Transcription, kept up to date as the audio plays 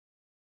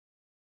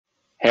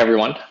Hey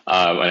everyone,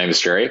 my name is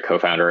Jerry,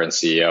 co-founder and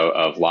CEO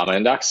of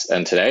LlamaIndex,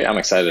 and today I'm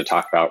excited to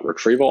talk about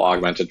retrieval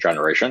augmented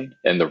generation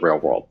in the real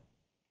world.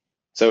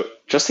 So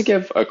just to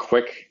give a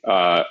quick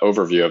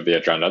overview of the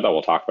agenda that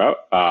we'll talk about,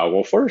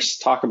 we'll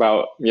first talk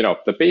about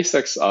the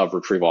basics of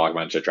retrieval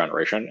augmented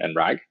generation and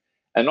RAG,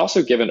 and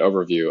also give an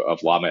overview of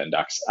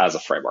LlamaIndex as a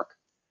framework.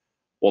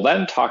 We'll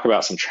then talk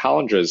about some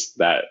challenges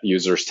that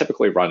users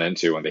typically run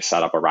into when they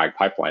set up a RAG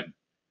pipeline.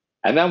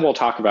 And then we'll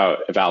talk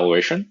about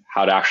evaluation,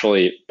 how to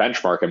actually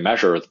benchmark and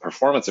measure the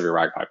performance of your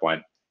RAG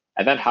pipeline,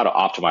 and then how to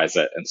optimize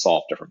it and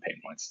solve different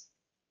pain points.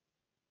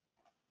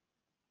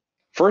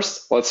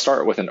 First, let's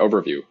start with an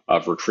overview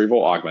of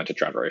retrieval augmented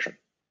generation.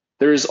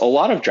 There's a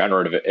lot of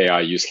generative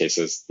AI use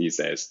cases these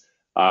days,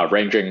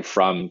 ranging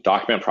from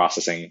document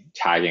processing,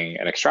 tagging,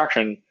 and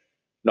extraction,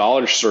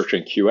 knowledge search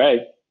and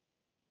QA,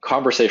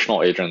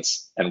 conversational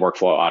agents, and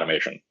workflow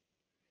automation.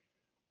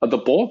 The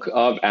bulk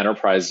of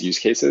enterprise use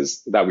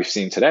cases that we've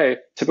seen today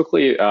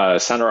typically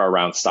center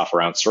around stuff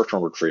around search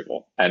and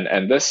retrieval.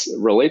 And this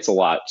relates a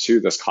lot to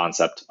this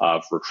concept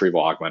of retrieval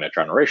augmented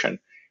generation,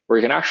 where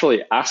you can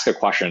actually ask a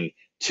question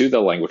to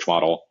the language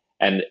model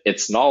and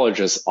its knowledge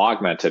is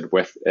augmented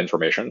with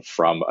information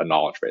from a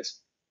knowledge base.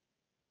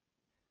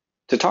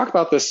 To talk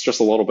about this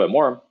just a little bit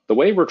more, the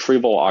way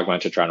retrieval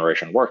augmented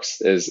generation works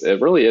is it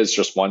really is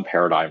just one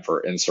paradigm for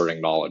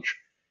inserting knowledge.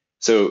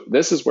 So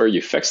this is where you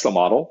fix the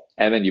model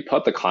and then you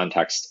put the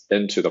context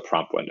into the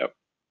prompt window.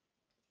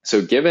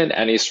 So given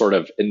any sort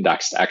of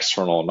indexed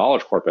external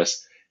knowledge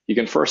corpus, you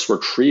can first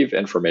retrieve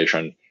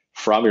information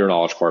from your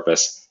knowledge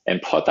corpus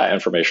and put that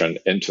information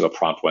into the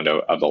prompt window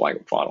of the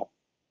language model.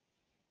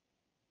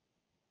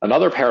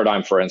 Another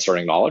paradigm for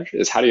inserting knowledge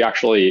is how do you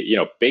actually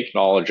bake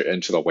knowledge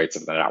into the weights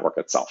of the network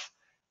itself.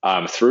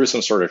 Through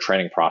some sort of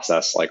training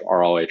process like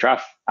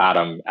RLHF,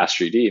 ADAM,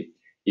 SGD,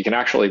 you can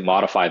actually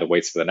modify the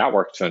weights of the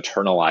network to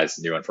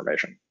internalize new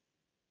information.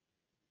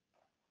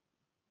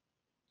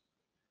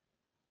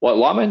 What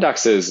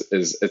LlamaIndex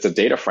is it's a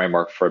data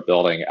framework for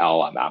building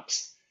LLM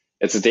apps.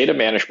 It's a data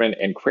management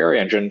and query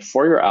engine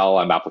for your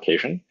LLM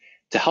application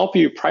to help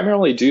you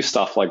primarily do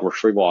stuff like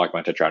retrieval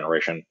augmented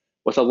generation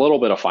with a little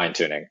bit of fine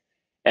tuning.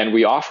 And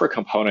we offer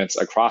components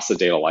across the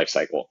data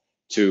lifecycle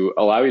to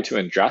allow you to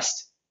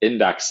ingest,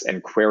 index,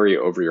 and query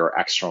over your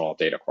external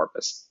data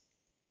corpus.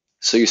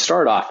 So you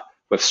start off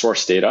with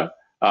source data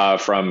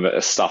from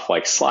stuff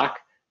like Slack,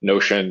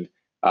 Notion,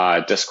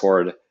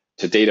 Discord,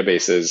 to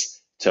databases,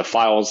 to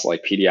files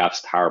like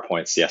PDFs,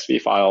 PowerPoint,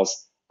 CSV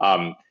files,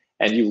 and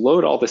you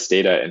load all this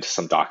data into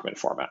some document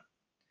format.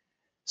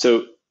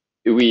 So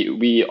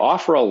we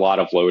offer a lot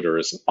of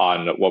loaders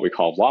on what we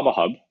call Llama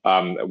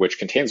Hub, which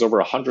contains over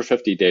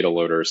 150 data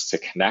loaders to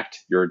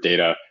connect your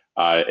data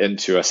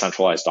into a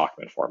centralized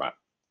document format.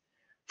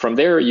 From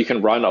there, you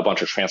can run a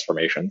bunch of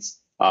transformations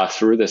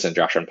through this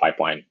ingestion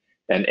pipeline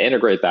and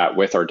integrate that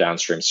with our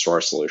downstream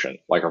storage solution,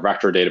 like a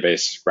vector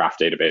database, graph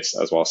database,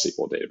 as well as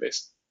SQL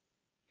database.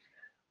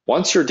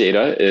 Once your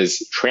data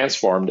is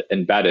transformed,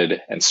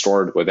 embedded, and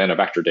stored within a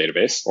vector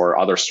database or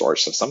other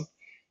storage system,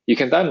 you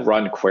can then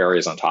run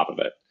queries on top of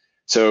it.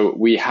 So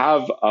we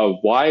have a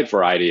wide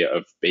variety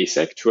of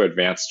basic to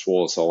advanced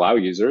tools to allow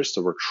users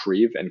to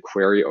retrieve and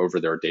query over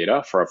their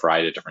data for a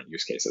variety of different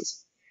use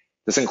cases.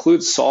 This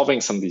includes solving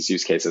some of these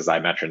use cases I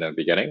mentioned in the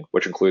beginning,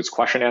 which includes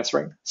question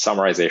answering,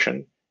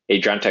 summarization,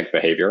 agentic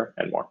behavior,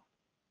 and more.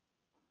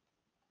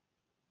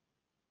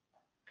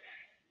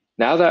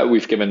 Now that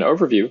we've given an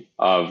overview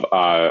of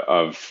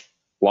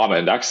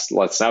LlamaIndex,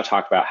 let's now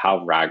talk about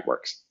how RAG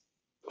works.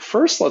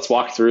 First, let's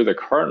walk through the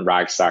current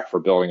RAG stack for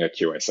building a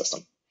QA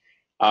system.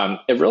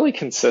 It really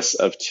consists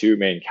of two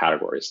main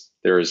categories.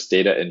 There's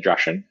data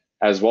ingestion,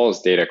 as well as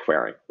data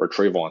querying,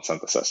 retrieval and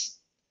synthesis.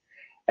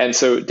 And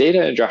so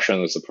data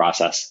ingestion is the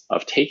process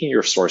of taking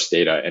your source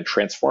data and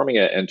transforming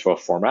it into a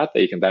format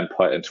that you can then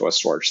put into a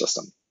storage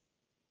system.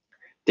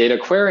 Data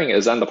querying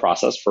is then the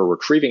process for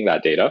retrieving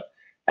that data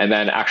and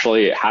then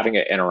actually having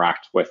it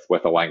interact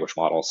with a language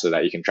model so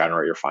that you can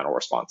generate your final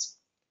response.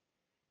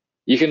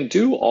 You can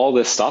do all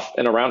this stuff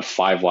in around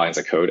 5 lines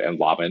of code in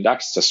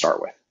LlamaIndex to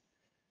start with,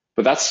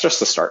 but that's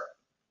just the start.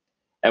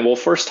 And we'll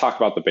first talk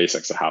about the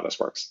basics of how this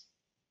works.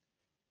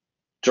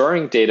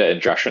 During data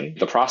ingestion,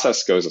 the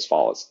process goes as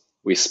follows.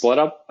 We split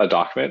up a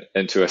document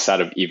into a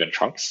set of even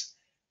chunks,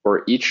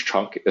 where each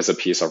chunk is a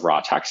piece of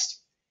raw text.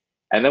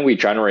 And then we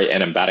generate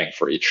an embedding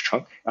for each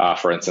chunk,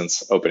 for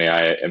instance,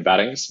 OpenAI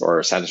embeddings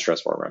or sentence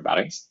transformer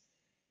embeddings.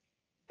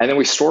 And then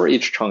we store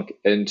each chunk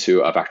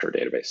into a vector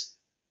database.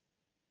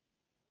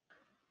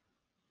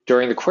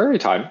 During the query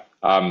time,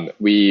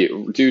 we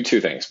do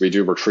two things. We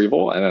do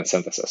retrieval and then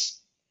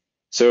synthesis.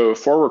 So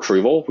for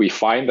retrieval, we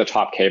find the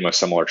top K most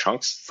similar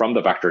chunks from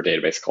the vector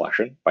database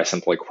collection by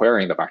simply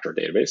querying the vector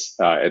database.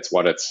 It's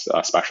what it's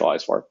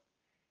specialized for.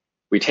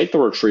 We take the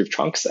retrieved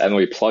chunks and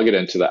we plug it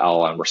into the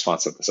LLM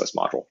response synthesis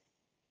module.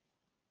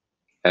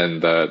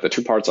 And the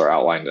two parts are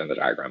outlined in the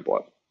diagram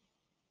below.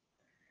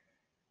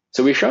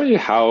 So we showed you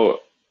how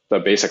the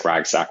basic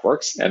RAG stack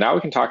works, and now we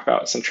can talk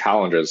about some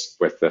challenges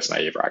with this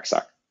naive RAG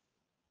stack.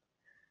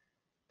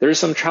 There's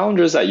some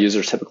challenges that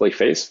users typically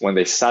face when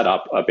they set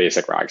up a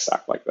basic RAG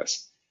stack like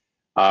this.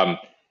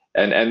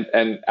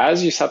 And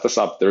as you set this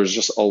up, there's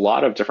just a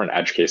lot of different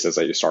edge cases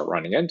that you start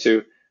running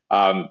into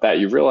that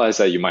you realize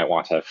that you might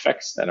want to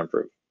fix and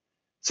improve.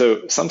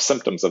 So some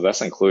symptoms of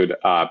this include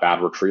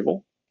bad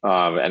retrieval,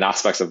 and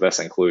aspects of this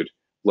include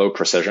low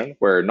precision,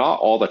 where not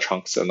all the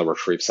chunks in the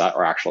retrieve set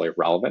are actually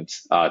relevant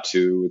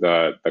to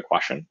the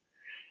question.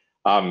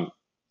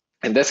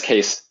 In this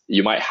case,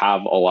 you might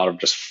have a lot of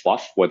just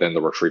fluff within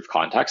the retrieve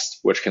context,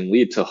 which can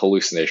lead to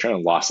hallucination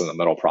and loss in the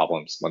middle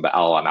problems when the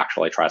LLM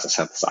actually tries to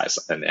synthesize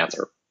an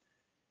answer.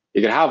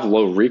 You can have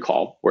low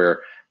recall,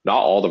 where not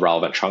all the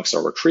relevant chunks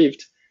are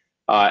retrieved,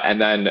 and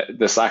then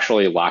this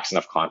actually lacks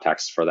enough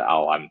context for the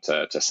LLM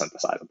to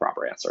synthesize a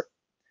proper answer.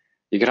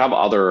 You could have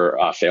other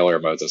failure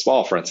modes as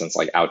well, for instance,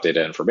 like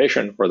outdated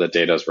information, where the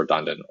data is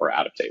redundant or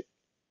out of date.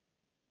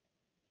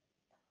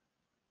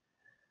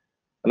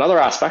 Another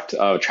aspect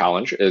of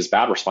challenge is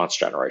bad response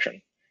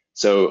generation.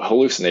 So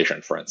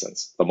hallucination, for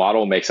instance, the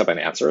model makes up an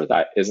answer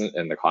that isn't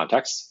in the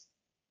context.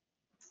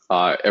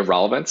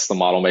 Irrelevance, the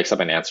model makes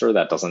up an answer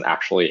that doesn't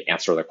actually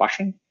answer the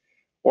question.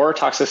 Or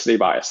toxicity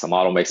bias, the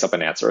model makes up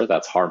an answer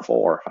that's harmful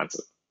or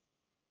offensive.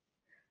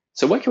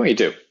 So what can we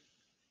do?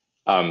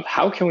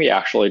 How can we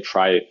actually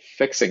try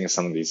fixing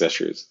some of these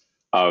issues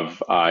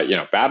of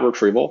bad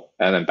retrieval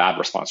and then bad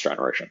response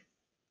generation?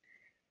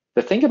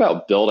 The thing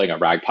about building a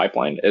RAG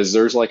pipeline is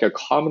there's like a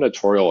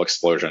combinatorial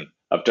explosion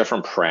of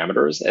different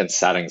parameters and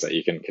settings that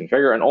you can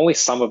configure, and only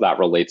some of that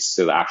relates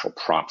to the actual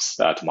prompts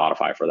to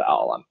modify for the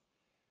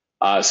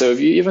LLM. So if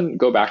you even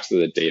go back to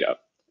the data,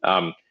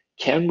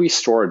 can we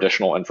store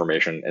additional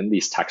information in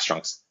these text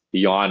chunks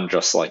beyond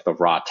just like the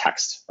raw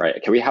text,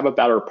 right? Can we have a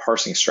better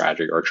parsing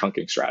strategy or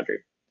chunking strategy?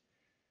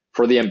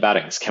 For the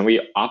embeddings, can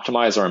we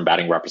optimize our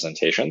embedding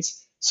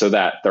representations so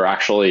that they're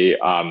actually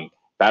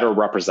better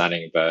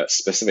representing the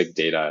specific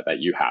data that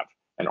you have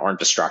and aren't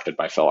distracted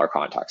by filler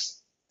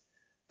context?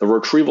 The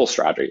retrieval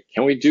strategy,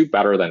 can we do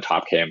better than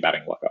top K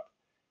embedding lookup?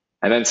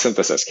 And then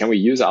synthesis, can we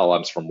use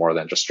LLMs for more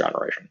than just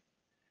generation?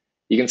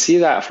 You can see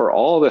that for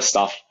all of this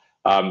stuff,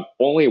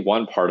 only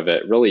one part of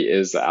it really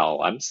is the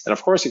LLMs. And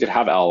of course, you could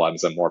have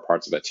LLMs in more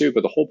parts of it too,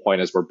 but the whole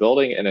point is we're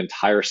building an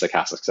entire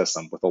stochastic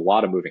system with a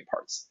lot of moving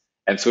parts.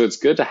 And so it's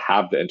good to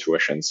have the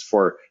intuitions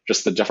for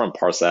just the different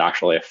parts that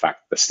actually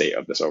affect the state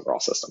of this overall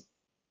system.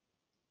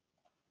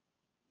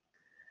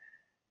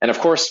 And of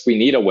course, we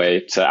need a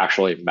way to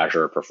actually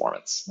measure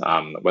performance.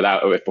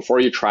 Before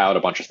you try out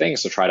a bunch of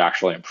things to try to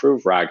actually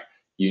improve RAG,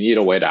 you need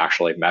a way to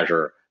actually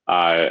measure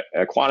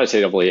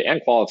quantitatively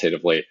and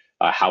qualitatively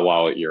how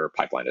well your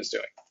pipeline is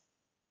doing.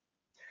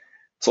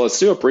 So let's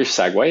do a brief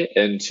segue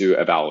into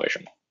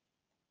evaluation.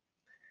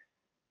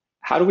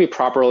 How do we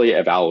properly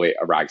evaluate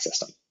a RAG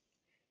system?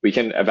 We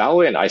can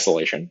evaluate in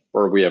isolation,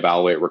 where we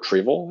evaluate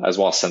retrieval as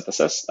well as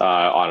synthesis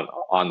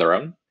on their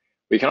own.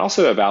 We can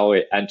also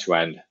evaluate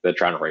end-to-end the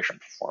generation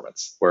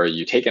performance, where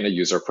you take in a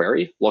user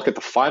query, look at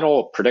the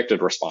final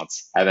predicted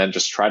response, and then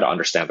just try to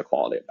understand the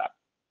quality of that.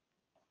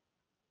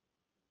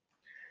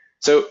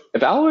 So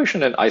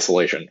evaluation in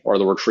isolation, or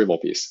the retrieval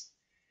piece,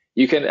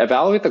 you can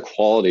evaluate the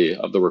quality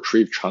of the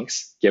retrieved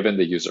chunks given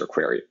the user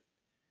query,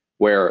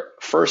 where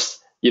first,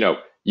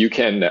 you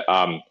can,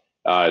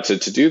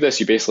 to do this,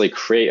 you basically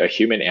create a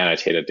human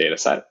annotated data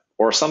set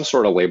or some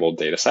sort of labeled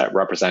data set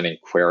representing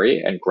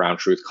query and ground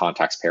truth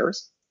context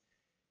pairs.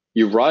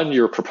 You run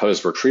your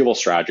proposed retrieval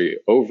strategy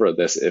over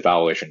this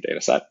evaluation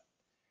data set,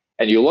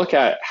 and you look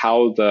at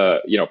how the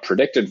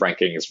predicted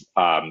rankings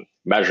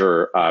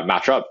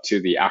match up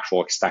to the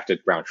actual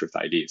expected ground truth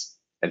IDs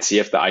and see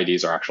if the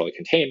IDs are actually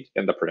contained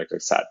in the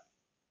predicted set.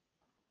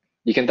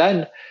 You can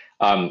then,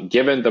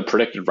 given the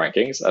predicted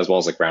rankings as well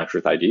as the ground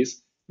truth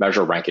IDs,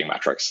 measure ranking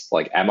metrics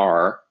like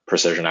MRR,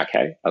 precision at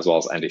K, as well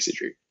as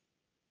NDCG.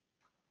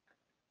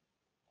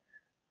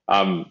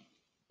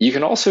 You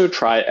can also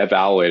try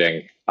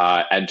evaluating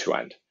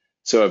end-to-end.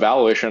 So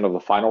evaluation of the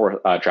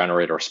final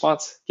generated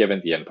response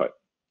given the input.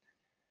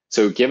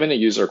 So given a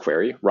user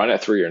query, run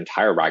it through your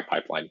entire RAG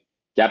pipeline,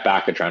 get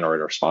back a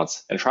generated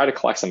response, and try to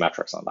collect some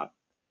metrics on that.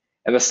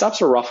 And the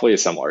steps are roughly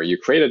similar. You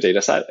create a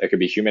data set. It could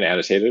be human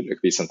annotated. It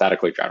could be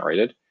synthetically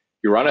generated.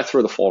 You run it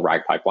through the full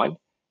RAG pipeline,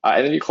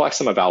 and then you collect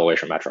some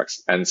evaluation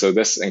metrics. And so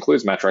this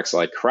includes metrics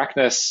like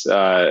correctness,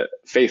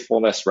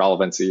 faithfulness,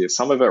 relevancy.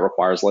 Some of it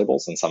requires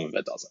labels and some of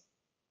it doesn't.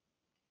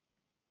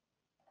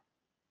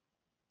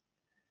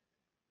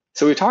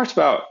 So we talked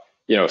about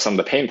some of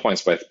the pain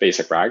points with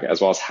basic RAG,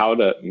 as well as how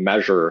to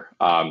measure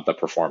the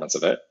performance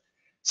of it.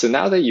 So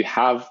now that you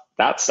have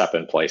that step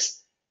in place,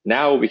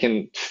 now we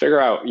can figure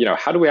out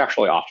how do we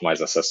actually optimize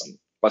the system?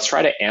 Let's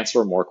try to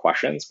answer more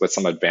questions with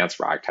some advanced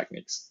RAG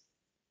techniques.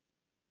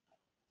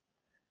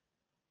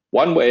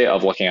 One way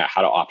of looking at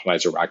how to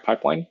optimize your RAG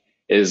pipeline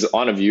is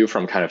on a view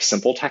from kind of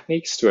simple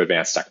techniques to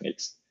advanced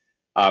techniques.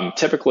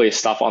 Typically,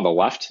 stuff on the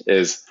left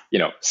is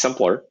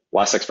simpler,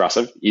 less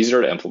expressive,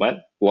 easier to implement,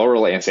 lower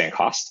latency and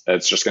cost.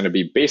 It's just going to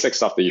be basic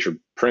stuff that you should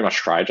pretty much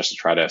try just to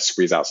try to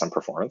squeeze out some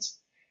performance.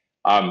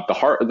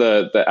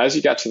 As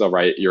you get to the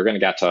right, you're going to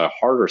get to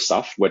harder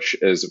stuff, which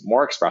is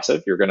more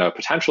expressive. You're going to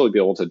potentially be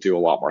able to do a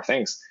lot more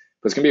things,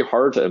 but it's going to be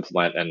harder to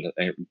implement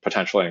and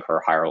potentially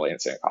incur higher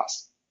latency and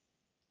costs.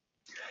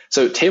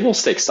 So table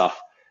stake stuff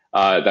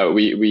that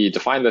we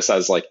define this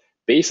as like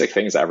basic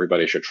things that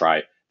everybody should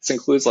try. This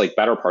includes like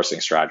better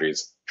parsing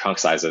strategies, chunk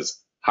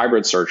sizes,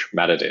 hybrid search,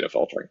 metadata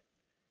filtering.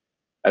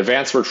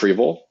 Advanced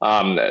retrieval,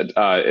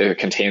 it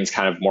contains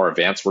kind of more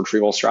advanced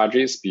retrieval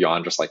strategies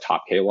beyond just like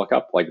top K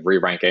lookup, like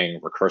re-ranking,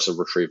 recursive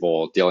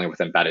retrieval, dealing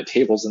with embedded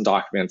tables in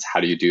documents. How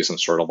do you do some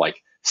sort of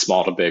like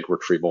small to big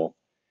retrieval?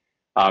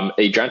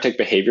 Agentic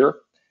behavior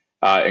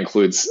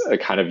includes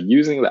kind of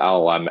using the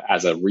LLM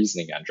as a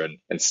reasoning engine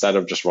instead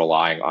of just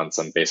relying on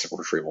some basic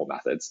retrieval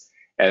methods.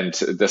 And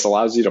this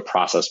allows you to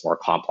process more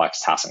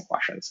complex tasking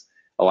questions,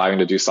 allowing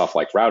to do stuff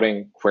like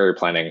routing, query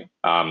planning,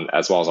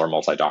 as well as our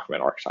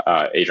multi-document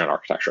agent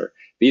architecture.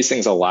 These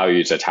things allow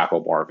you to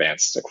tackle more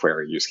advanced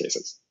query use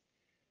cases.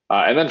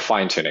 And then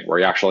fine-tuning, where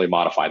you actually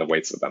modify the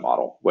weights of the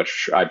model,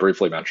 which I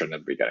briefly mentioned in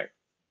the beginning.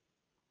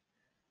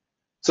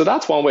 So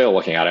that's one way of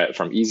looking at it,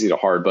 from easy to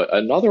hard. But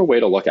another way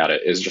to look at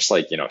it is just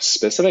like,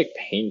 specific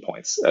pain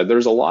points.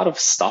 There's a lot of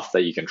stuff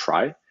that you can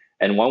try.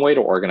 And one way to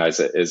organize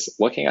it is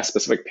looking at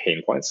specific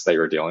pain points that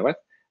you're dealing with,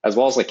 as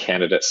well as like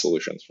candidate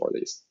solutions for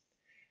these.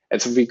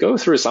 And so if we go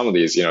through some of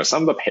these,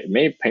 some of the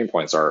main pain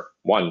points are,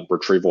 one,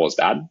 retrieval is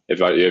bad. If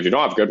you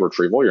don't have good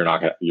retrieval, you're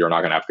not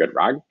gonna have good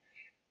RAG.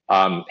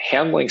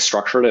 Handling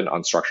structured and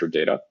unstructured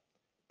data,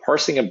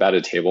 parsing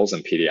embedded tables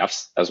and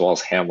PDFs, as well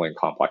as handling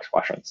complex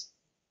questions.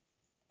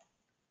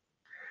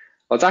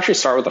 Let's actually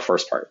start with the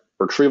first part.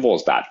 Retrieval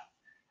is bad.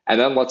 And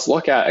then let's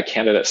look at a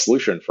candidate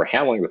solution for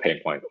handling the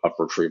pain point of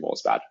retrieval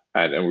is bad.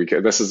 And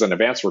this is an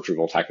advanced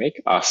retrieval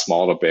technique,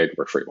 small to big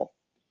retrieval.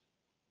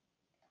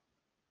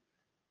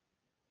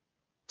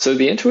 So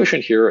the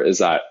intuition here is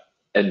that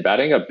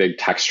embedding a big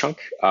text chunk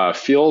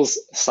feels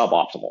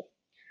suboptimal.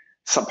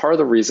 Some part of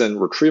the reason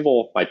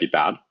retrieval might be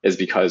bad is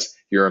because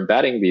you're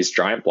embedding these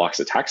giant blocks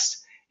of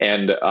text.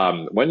 And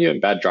when you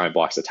embed giant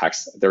blocks of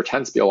text, there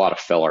tends to be a lot of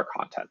filler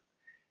content.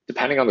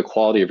 Depending on the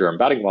quality of your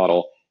embedding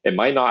model, it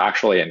might not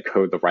actually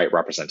encode the right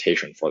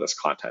representation for this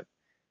content.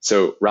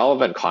 So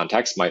relevant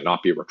context might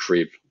not be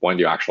retrieved when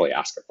you actually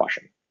ask a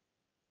question.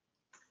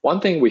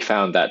 One thing we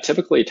found that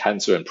typically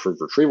tends to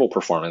improve retrieval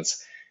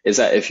performance is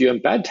that if you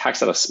embed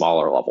text at a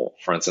smaller level,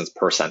 for instance,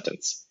 per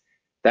sentence,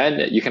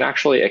 then you can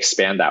actually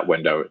expand that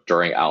window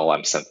during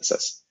LLM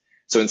synthesis.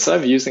 So instead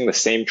of using the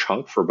same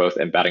chunk for both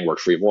embedding,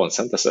 retrieval, and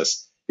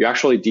synthesis, you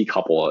actually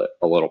decouple it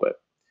a little bit.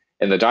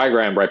 In the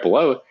diagram right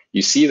below,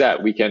 you see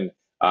that we can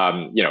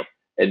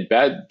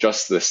embed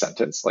just this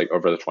sentence like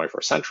over the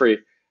 21st century.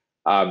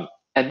 And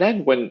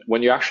then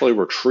when you actually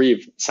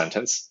retrieve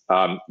sentence,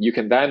 you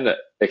can then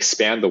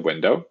expand the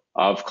window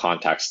of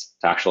context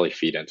to actually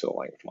feed into the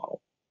language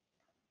model.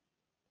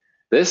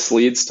 This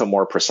leads to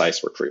more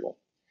precise retrieval.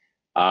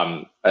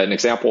 An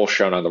example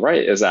shown on the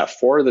right is that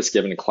for this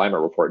given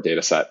climate report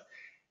data set,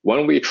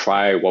 when we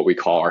try what we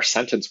call our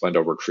sentence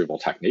window retrieval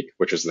technique,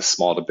 which is the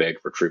small to big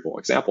retrieval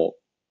example,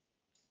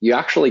 you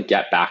actually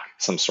get back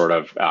some sort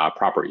of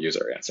proper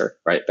user answer,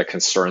 right? The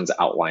concerns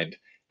outlined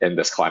in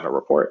this climate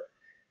report.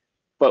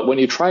 But when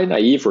you try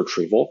naive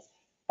retrieval,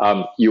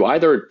 you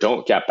either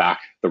don't get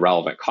back the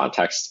relevant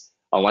context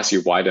unless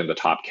you widen the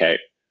top K,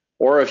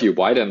 or if you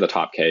widen the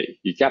top K,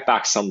 you get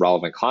back some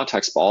relevant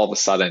context, but all of a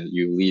sudden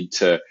you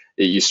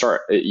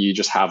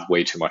just have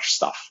way too much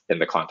stuff in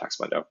the context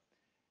window,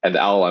 and the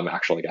LLM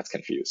actually gets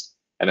confused,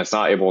 and it's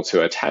not able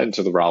to attend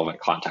to the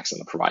relevant context in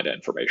the provided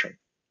information.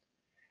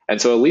 And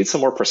so it leads to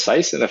more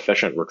precise and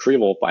efficient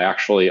retrieval by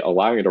actually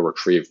allowing you to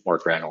retrieve more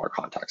granular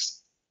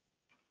context.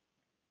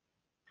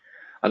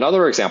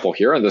 Another example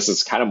here, and this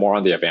is kind of more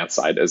on the advanced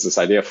side, is this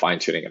idea of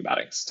fine-tuning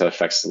embeddings to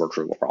fix the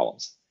retrieval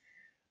problems.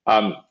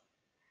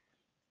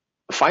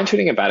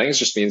 Fine-tuning embeddings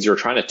just means you're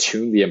trying to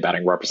tune the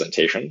embedding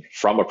representation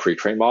from a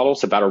pre-trained model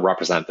to better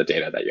represent the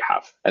data that you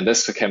have. And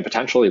this can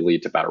potentially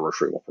lead to better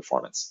retrieval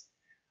performance.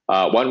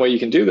 One way you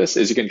can do this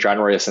is you can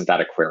generate a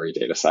synthetic query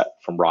data set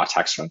from raw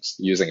text chunks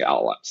using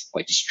LLMs,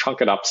 like just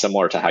chunk it up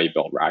similar to how you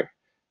build RAG.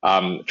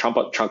 Chunk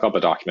up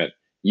a document,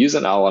 use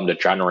an LLM to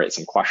generate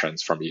some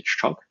questions from each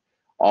chunk.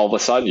 All of a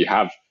sudden you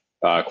have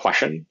a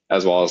question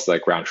as well as the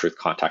ground truth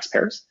context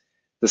pairs.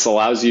 This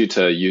allows you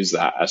to use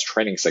that as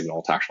training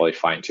signal to actually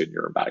fine tune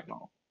your embedding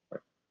model.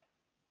 Right?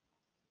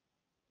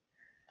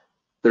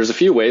 There's a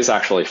few ways to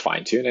actually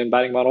fine tune an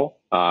embedding model.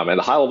 And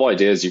the high level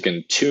idea is you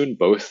can tune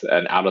both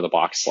an out of the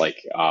box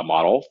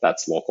model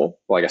that's local,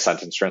 like a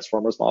sentence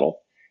transformers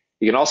model.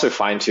 You can also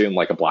fine tune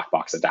like a black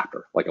box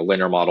adapter, like a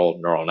linear model,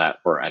 neural net,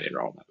 or any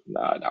neural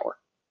network.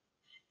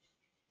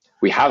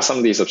 We have some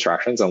of these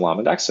abstractions in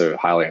LlamaIndex, so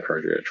highly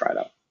encourage you to try it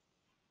out.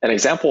 An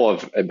example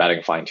of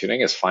embedding fine-tuning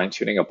is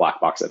fine-tuning a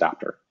black box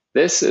adapter.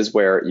 This is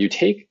where you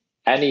take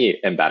any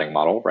embedding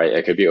model, right?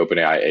 It could be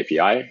OpenAI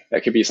API.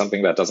 It could be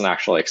something that doesn't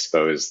actually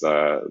expose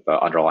the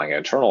underlying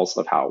internals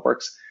of how it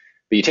works.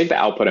 But you take the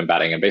output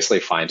embedding and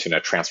basically fine-tune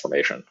a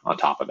transformation on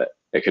top of it.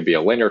 It could be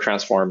a linear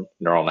transform,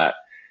 neural net.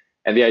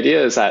 And the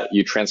idea is that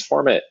you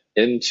transform it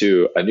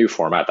into a new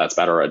format that's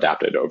better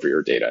adapted over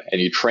your data.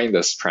 And you train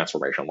this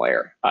transformation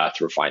layer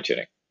through fine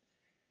tuning.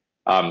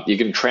 You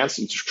can train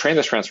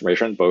this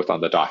transformation both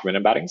on the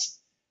document embeddings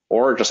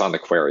or just on the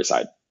query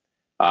side.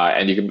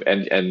 And you can,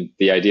 and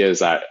the idea is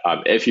that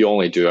if you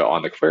only do it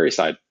on the query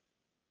side,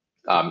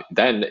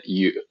 then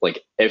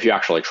if you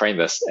actually train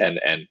this and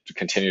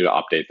continue to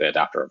update the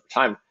adapter over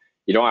time,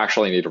 you don't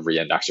actually need to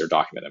re-index your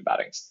document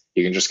embeddings.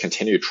 You can just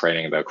continue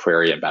training the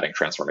query embedding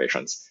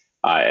transformations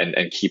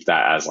and keep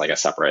that as like a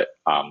separate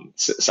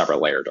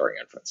layer during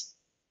inference.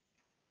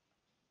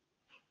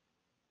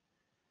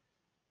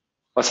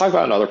 Let's talk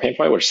about another pain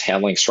point, which is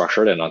handling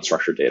structured and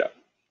unstructured data.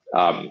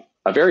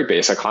 A very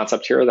basic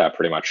concept here that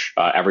pretty much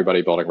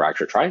everybody building RAG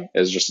should try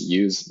is just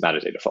use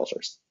metadata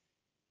filters.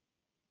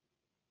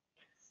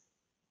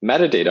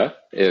 Metadata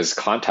is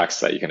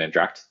context that you can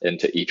inject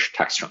into each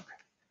text chunk.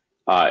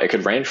 It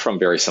could range from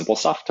very simple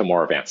stuff to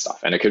more advanced stuff.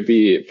 And it could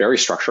be very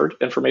structured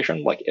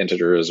information like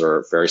integers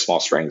or very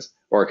small strings,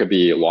 or it could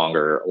be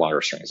longer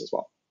strings as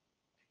well.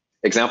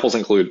 Examples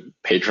include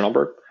page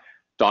number,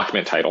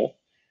 document title.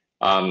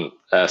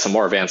 Some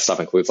more advanced stuff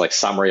includes like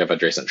summary of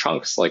adjacent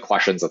chunks, like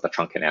questions that the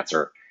chunk can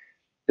answer.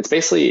 It's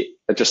basically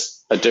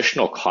just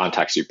additional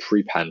context you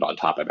prepend on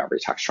top of every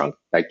text chunk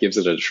that gives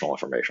it additional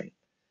information.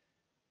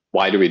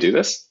 Why do we do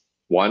this?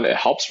 One, it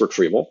helps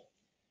retrieval.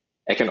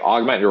 It can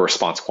augment your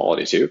response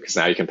quality too, because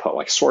now you can put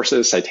like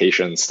sources,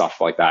 citations, stuff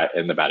like that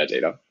in the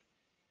metadata.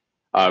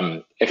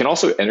 It can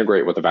also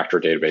integrate with the vector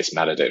database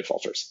metadata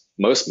filters.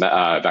 Most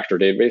vector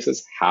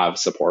databases have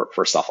support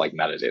for stuff like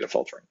metadata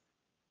filtering.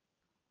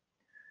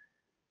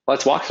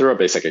 Let's walk through a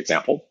basic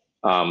example.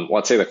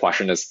 Let's say the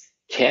question is,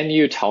 can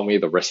you tell me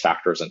the risk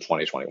factors in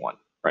 2021,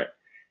 right?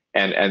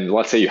 And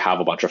let's say you have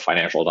a bunch of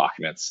financial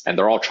documents and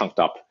they're all chunked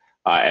up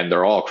and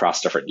they're all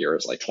across different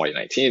years, like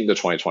 2019 to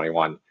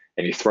 2021,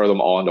 and you throw them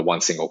all into one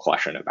single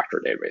collection in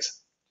vector database.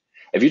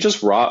 If you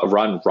just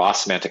run raw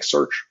semantic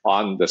search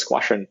on this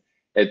question,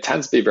 it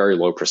tends to be very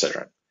low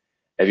precision.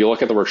 If you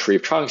look at the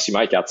retrieved chunks, you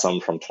might get some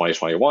from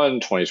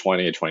 2021,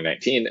 2020,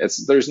 2019.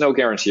 There's no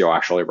guarantee you'll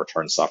actually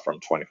return stuff from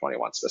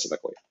 2021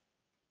 specifically.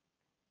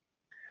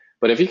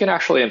 But if you can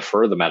actually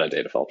infer the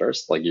metadata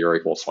filters, like year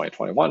equals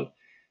 2021,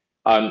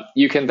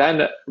 you can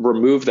then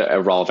remove the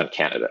irrelevant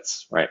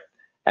candidates, right?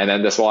 And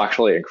then this will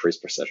actually increase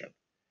precision.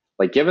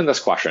 Like given this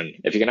question,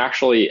 if you can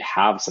actually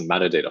have some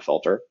metadata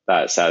filter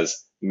that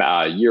says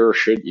year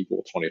should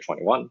equal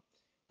 2021,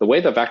 the way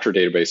the vector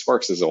database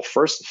works is it'll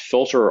first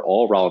filter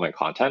all relevant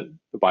content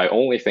by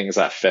only things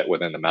that fit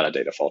within the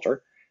metadata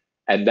filter,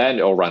 and then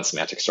it'll run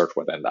semantic search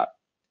within that.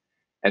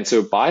 And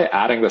so by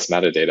adding this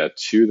metadata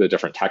to the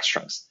different text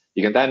chunks,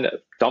 you can then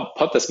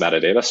put this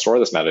metadata, store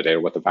this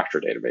metadata with the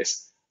vector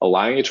database,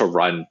 allowing you to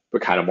run the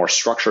kind of more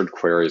structured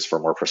queries for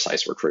more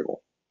precise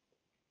retrieval.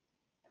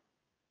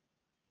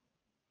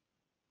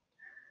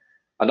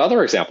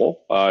 Another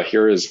example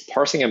here is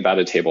parsing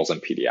embedded tables in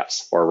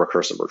PDFs or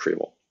recursive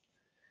retrieval.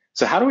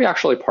 So how do we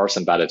actually parse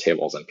embedded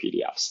tables in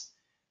PDFs?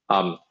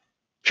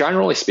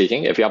 Generally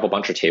speaking, if you have a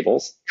bunch of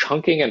tables,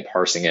 chunking and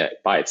parsing it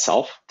by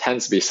itself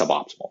tends to be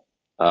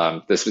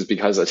suboptimal. This is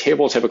because a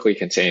table typically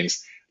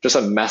contains just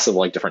a mess of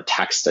like different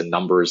text and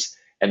numbers.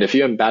 And if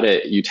you embed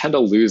it, you tend to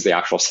lose the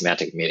actual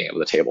semantic meaning of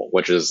the table,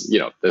 which is,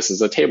 this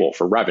is a table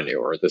for revenue,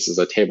 or this is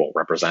a table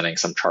representing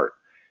some chart.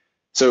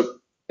 So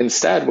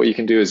instead, what you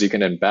can do is you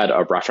can embed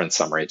a reference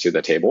summary to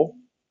the table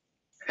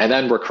and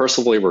then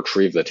recursively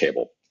retrieve the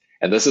table.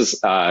 And this is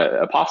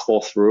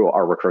possible through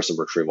our recursive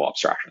retrieval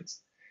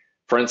abstractions.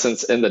 For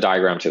instance, in the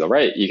diagram to the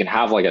right, you can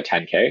have like a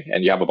 10K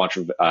and you have a bunch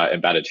of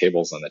embedded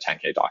tables in the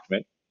 10K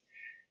document.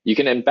 You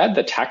can embed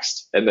the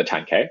text in the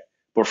 10K,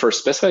 but for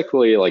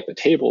specifically like the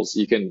tables,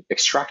 you can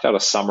extract out a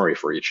summary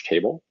for each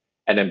table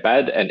and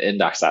embed and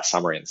index that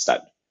summary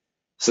instead.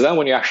 So then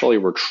when you actually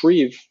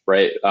retrieve,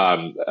 right,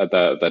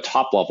 the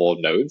top level of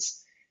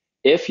nodes,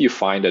 if you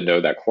find a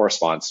node that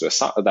corresponds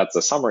to that's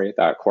a summary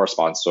that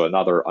corresponds to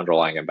another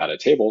underlying embedded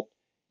table,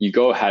 you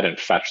go ahead and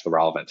fetch the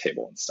relevant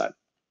table instead.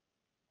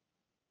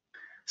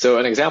 So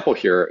an example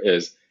here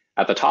is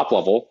at the top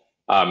level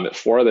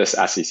for this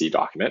SEC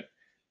document,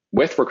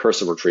 with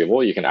recursive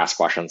retrieval, you can ask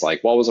questions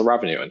like, what was the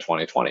revenue in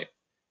 2020?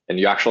 And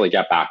you actually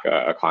get back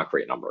a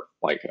concrete number,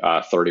 like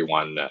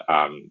 31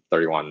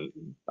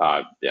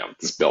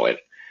 this billion.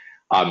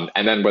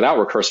 And then without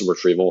recursive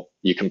retrieval,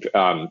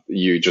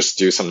 you just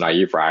do some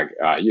naive RAG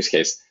use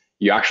case.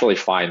 You actually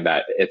find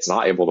that it's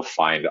not able to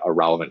find a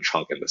relevant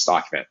chunk in this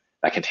document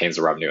that contains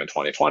the revenue in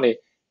 2020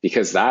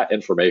 because that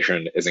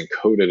information is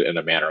encoded in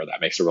a manner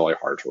that makes it really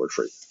hard to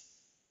retrieve.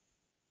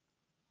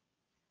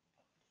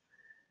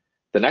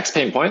 The next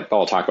pain point that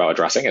I'll talk about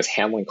addressing is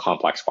handling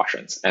complex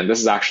questions. And this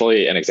is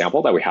actually an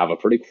example that we have a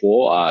pretty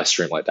cool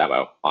Streamlit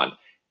demo on.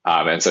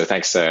 And so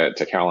thanks to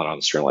Carolyn on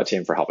the Streamlit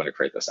team for helping to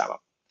create this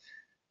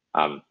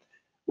demo.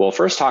 We'll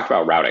first talk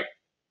about routing.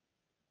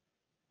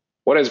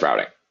 What is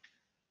routing?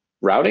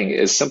 Routing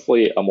is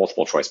simply a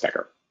multiple choice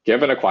picker.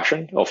 Given a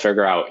question, it'll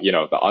figure out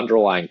the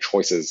underlying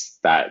choices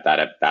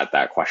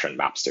that question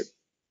maps to.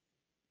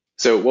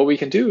 So what we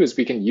can do is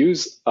we can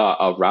use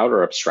a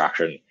router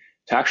abstraction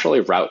to actually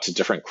route to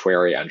different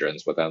query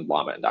engines within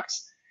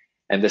LlamaIndex.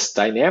 And this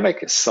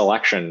dynamic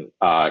selection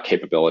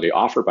capability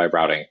offered by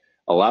routing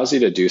allows you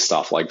to do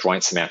stuff like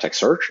joint semantic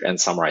search and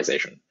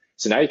summarization.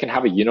 So now you can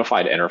have a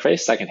unified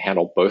interface that can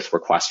handle both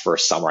requests for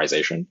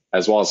summarization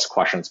as well as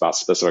questions about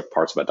specific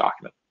parts of a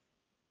document.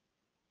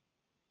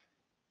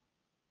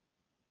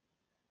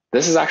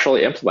 This is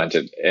actually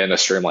implemented in a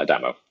Streamlit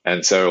demo.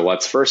 And so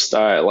let's first,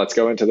 let's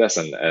go into this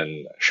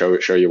and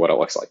show you what it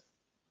looks like.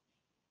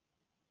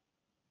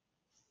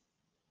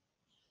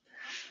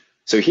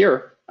 So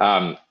here,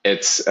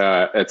 it's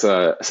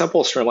a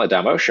simple Streamlit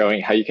demo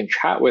showing how you can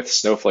chat with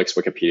Snowflake's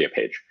Wikipedia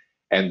page.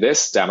 And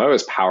this demo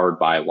is powered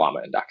by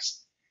LlamaIndex.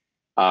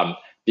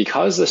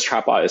 Because this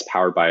chatbot is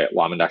powered by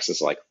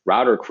LlamaIndex's like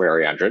router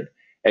query engine,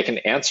 it can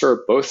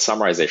answer both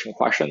summarization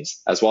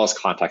questions as well as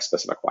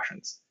context-specific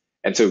questions.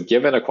 And so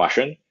given a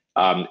question,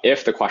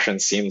 if the question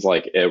seems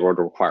like it would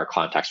require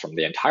context from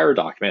the entire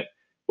document,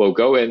 we'll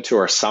go into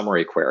our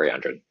summary query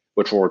engine,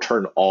 which will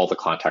return all the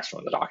context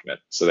from the document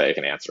so that it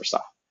can answer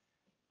stuff.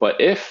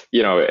 But if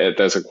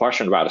there's a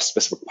question about a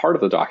specific part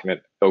of the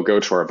document, it'll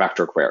go to our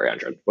vector query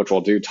engine, which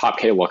will do top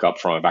K lookup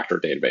from a vector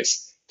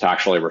database to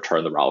actually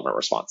return the relevant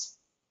response.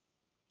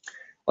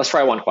 Let's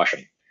try one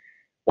question.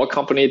 What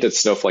company did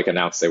Snowflake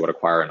announce they would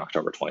acquire in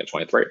October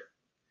 2023?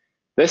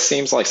 This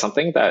seems like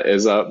something that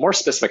is a more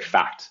specific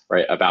fact,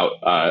 right, about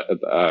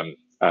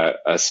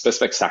a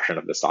specific section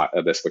of this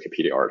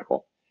Wikipedia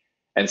article.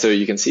 And so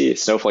you can see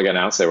Snowflake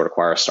announced they would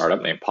acquire a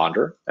startup named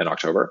Ponder in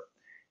October.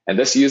 And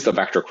this used the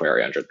vector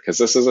query engine because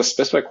this is a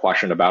specific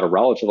question about a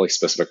relatively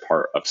specific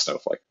part of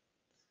Snowflake.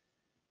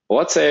 Well,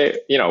 let's say,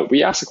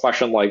 we ask a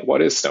question like,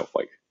 what is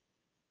Snowflake?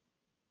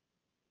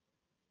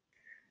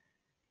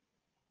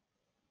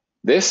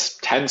 This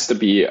tends to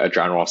be a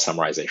general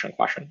summarization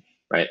question,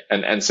 right?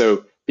 And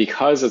so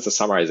because it's a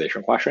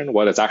summarization question,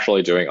 what it's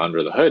actually doing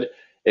under the hood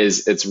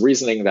is it's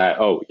reasoning that,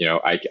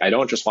 I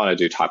don't just want to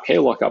do top K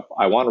lookup,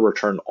 I want to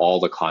return all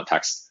the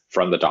context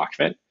from the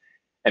document.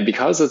 And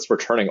because it's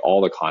returning all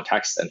the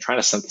context and trying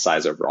to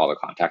synthesize over all the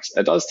context,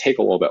 it does take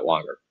a little bit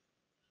longer.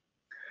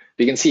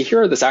 But you can see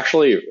here, this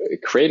actually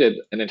created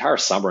an entire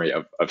summary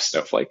of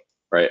Snowflake,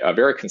 right? A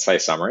very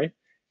concise summary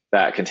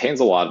that contains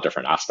a lot of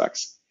different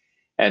aspects.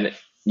 And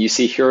you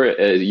see here,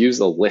 it used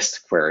the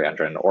list query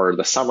engine or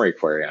the summary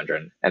query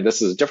engine. And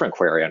this is a different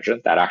query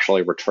engine that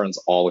actually returns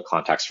all the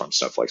context from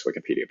Snowflake's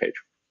Wikipedia page.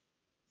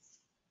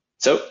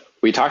 So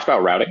we talked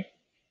about routing.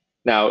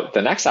 Now,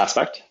 the next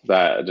aspect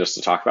that just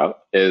to talk about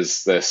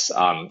is this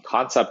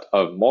concept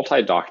of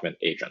multi-document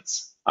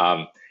agents.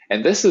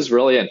 And this is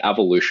really an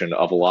evolution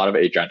of a lot of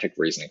agentic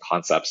reasoning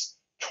concepts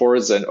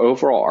towards an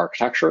overall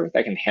architecture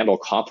that can handle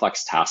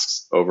complex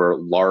tasks over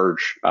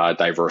large,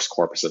 diverse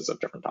corpuses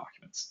of different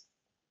documents.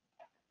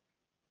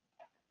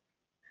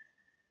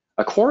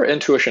 A core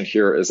intuition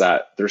here is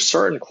that there's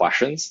certain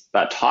questions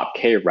that top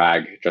K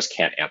RAG just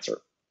can't answer.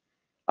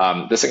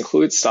 This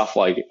includes stuff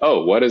like,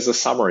 what is a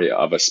summary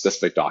of a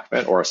specific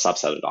document or a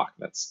subset of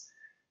documents?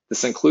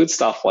 This includes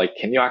stuff like,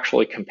 can you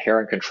actually compare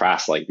and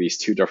contrast like these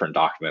two different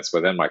documents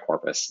within my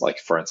corpus? Like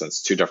for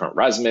instance, two different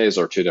resumes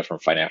or two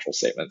different financial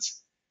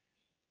statements.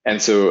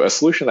 And so a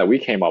solution that we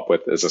came up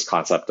with is this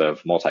concept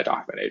of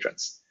multi-document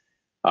agents.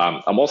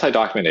 A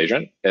multi-document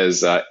agent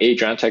is an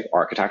agentic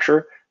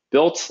architecture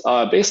built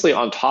basically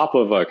on top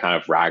of a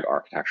kind of RAG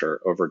architecture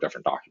over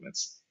different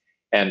documents.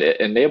 And it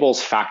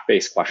enables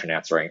fact-based question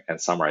answering and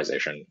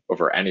summarization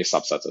over any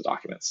subsets of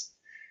documents.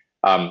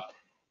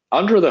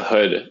 Under the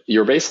hood,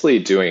 you're basically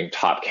doing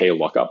top K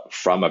lookup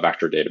from a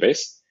vector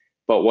database.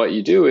 But what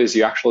you do is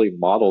you actually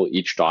model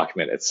each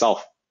document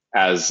itself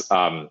as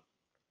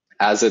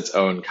its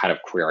own kind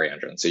of query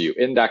engine. So you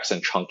index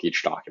and chunk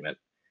each document.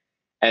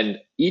 And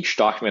each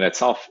document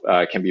itself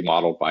can be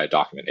modeled by a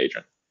document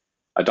agent.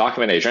 A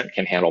document agent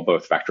can handle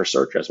both vector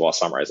search as well as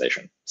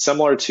summarization.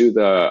 Similar to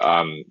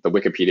the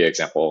Wikipedia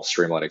example,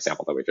 Streamlit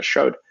example that we just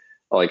showed,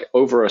 like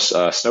over a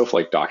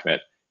Snowflake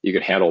document, you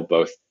can handle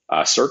both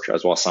search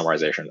as well as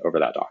summarization over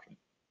that document.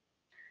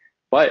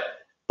 But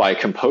by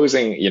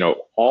composing,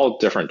 all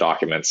different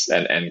documents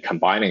and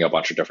combining a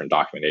bunch of different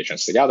document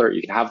agents together,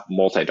 you can have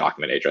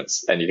multi-document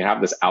agents, and you can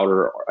have this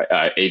outer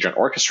agent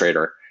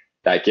orchestrator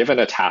that, given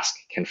a task,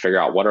 can figure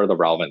out what are the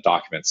relevant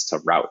documents to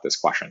route this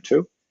question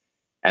to.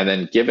 And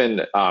then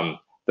given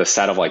the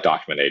set of like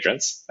document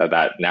agents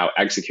that now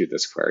execute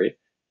this query,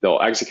 they'll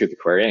execute the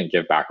query and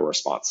give back a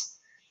response.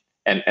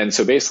 And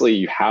so basically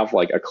you have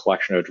like a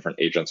collection of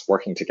different agents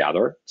working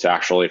together to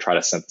actually try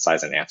to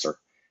synthesize an answer.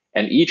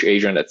 And each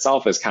agent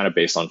itself is kind of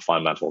based on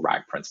fundamental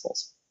RAG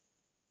principles.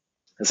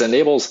 This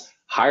enables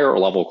higher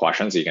level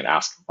questions you can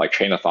ask, like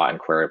chain of thought and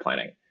query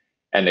planning.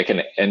 And it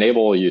can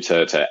enable you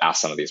to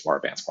ask some of these more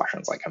advanced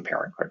questions like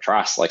compare and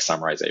contrast, like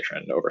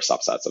summarization over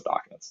subsets of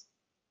documents.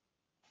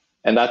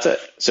 And that's it.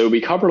 So we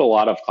covered a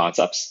lot of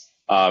concepts.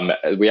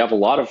 We have a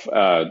lot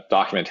of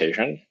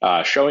documentation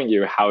showing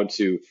you how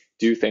to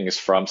do things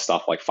from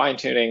stuff like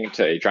fine-tuning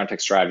to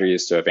agentic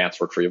strategies to advanced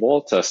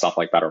retrieval to stuff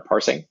like better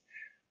parsing.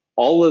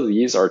 All of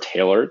these are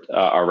tailored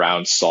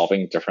around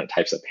solving different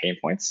types of pain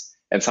points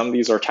And some of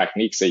these are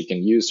techniques that you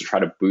can use to try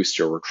to boost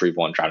your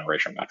retrieval and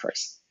generation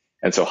metrics.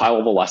 And so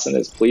high-level lesson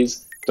is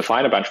please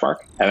define a benchmark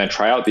and then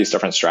try out these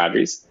different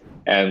strategies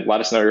and let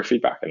us know your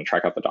feedback and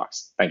check out the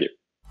docs. Thank you.